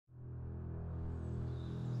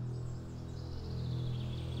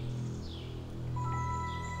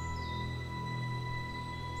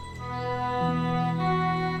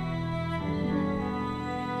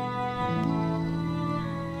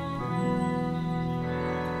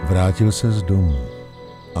Vrátil se z domu,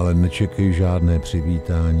 ale nečekej žádné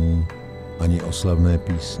přivítání ani oslavné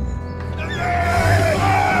písně.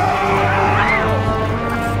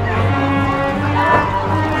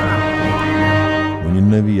 Oni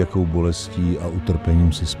neví, jakou bolestí a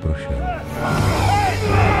utrpením jsi prošel.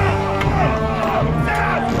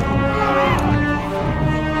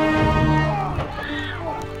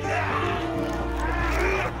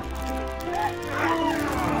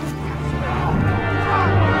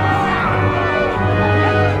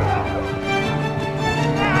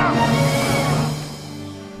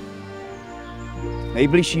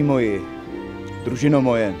 Nejbližší moji, družino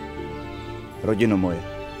moje, rodino moje.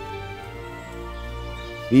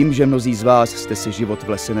 Vím, že mnozí z vás jste si život v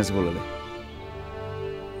lese nezvolili.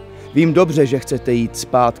 Vím dobře, že chcete jít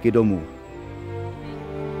zpátky domů.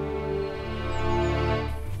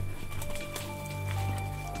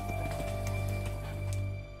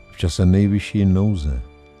 V čase nejvyšší nouze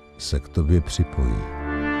se k tobě připojí.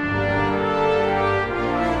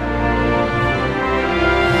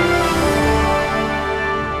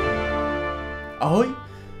 Ahoj,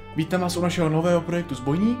 vítám vás u našeho nového projektu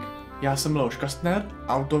Zbojník. Já jsem Leoš Kastner,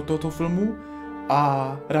 autor tohoto filmu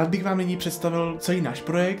a rád bych vám nyní představil celý náš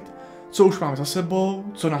projekt, co už máme za sebou,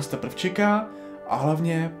 co nás teprve čeká a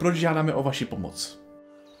hlavně proč žádáme o vaši pomoc.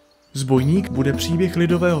 Zbojník bude příběh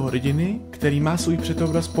lidového hrdiny, který má svůj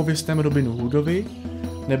předobraz v pověstném Robinu Hoodovi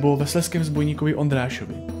nebo ve slezském zbojníkovi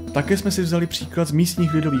Ondrášovi. Také jsme si vzali příklad z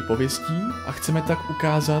místních lidových pověstí a chceme tak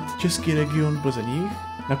ukázat český region Plzeňích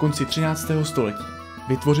na konci 13. století.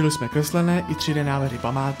 Vytvořili jsme kreslené i 3D návrhy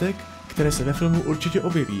památek, které se ve filmu určitě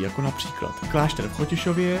objeví, jako například klášter v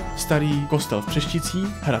Chotěšově, starý kostel v Přešticích,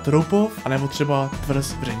 hrad Roupov, anebo třeba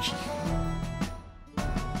tvrz v Řenčích.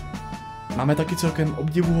 Máme taky celkem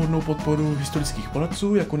obdivuhodnou podporu historických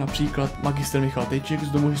poradců, jako například magistr Michal Tejček z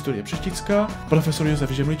Domu historie Přešticka, profesor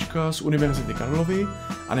Josef Žemlička z Univerzity Karlovy,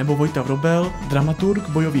 anebo Vojta Vrobel, dramaturg,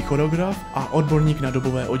 bojový choreograf a odborník na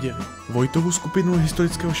dobové oděvy. Vojtovu skupinu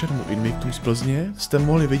historického šermu Invictus z Plzně jste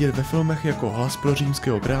mohli vidět ve filmech jako Hlas pro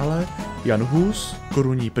římského krále, Jan Hus,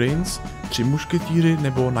 Korunní princ, Tři mušketýři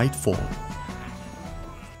nebo Nightfall.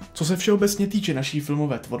 Co se všeobecně týče naší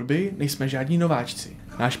filmové tvorby, nejsme žádní nováčci.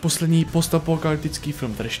 Náš poslední postapokalyptický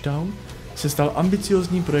film Trashtown se stal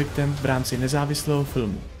ambiciózním projektem v rámci nezávislého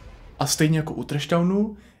filmu. A stejně jako u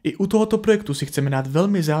Trashtownu, i u tohoto projektu si chceme dát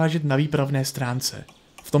velmi záležet na výpravné stránce.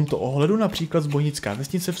 V tomto ohledu například zbojnická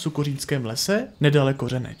vesnice v Sukořínském lese, nedaleko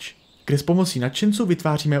Řeneč, kde s pomocí nadšenců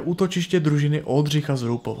vytváříme útočiště družiny Oldřicha z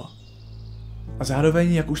Roupova. A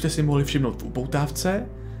zároveň, jak už jste si mohli všimnout v upoutávce,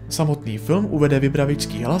 samotný film uvede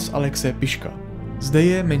vypravěčský hlas Alexe Piška. Zde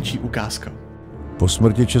je menší ukázka. Po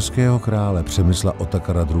smrti českého krále Přemysla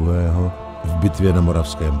Otakara II. V bitvě na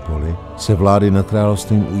Moravském poli se vlády nad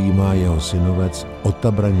královstvím ujímá jeho synovec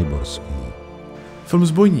Ota Braniborský. Film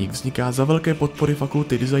Zbojník vzniká za velké podpory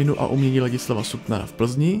Fakulty designu a umění Ladislava Sutnara v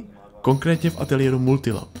Plzni, konkrétně v ateliéru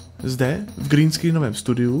Multilab. Zde, v greenscreenovém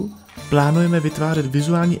studiu, plánujeme vytvářet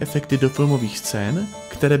vizuální efekty do filmových scén,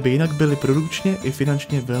 které by jinak byly produkčně i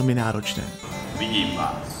finančně velmi náročné. Vidím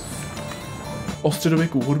vás. O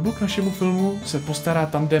středověkou hudbu k našemu filmu se postará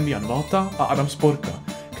tandem Jan Valta a Adam Sporka,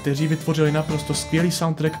 kteří vytvořili naprosto skvělý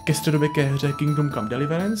soundtrack ke středověké hře Kingdom Come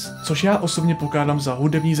Deliverance, což já osobně pokládám za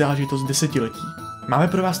hudební záležitost desetiletí. Máme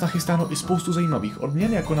pro vás nachystáno i spoustu zajímavých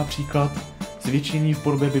odměn, jako například zvětšení v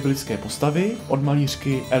podobě biblické postavy od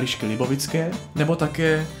malířky Elišky Libovické, nebo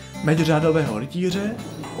také meč řádového rytíře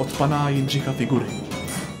od pana Jindřicha Figury.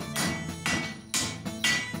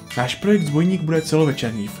 Náš projekt Zbojník bude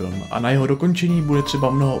celovečerní film a na jeho dokončení bude třeba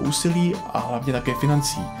mnoho úsilí a hlavně také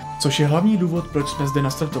financí, což je hlavní důvod, proč jsme zde na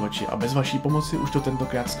Startovači a bez vaší pomoci už to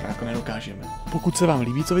tentokrát zkrátka nedokážeme. Pokud se vám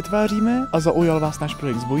líbí, co vytváříme a zaujal vás náš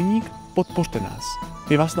projekt Zbojník, podpořte nás.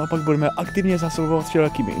 My vás naopak budeme aktivně zásobovat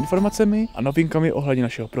všelijakými informacemi a novinkami ohledně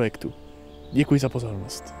našeho projektu. Děkuji za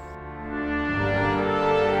pozornost.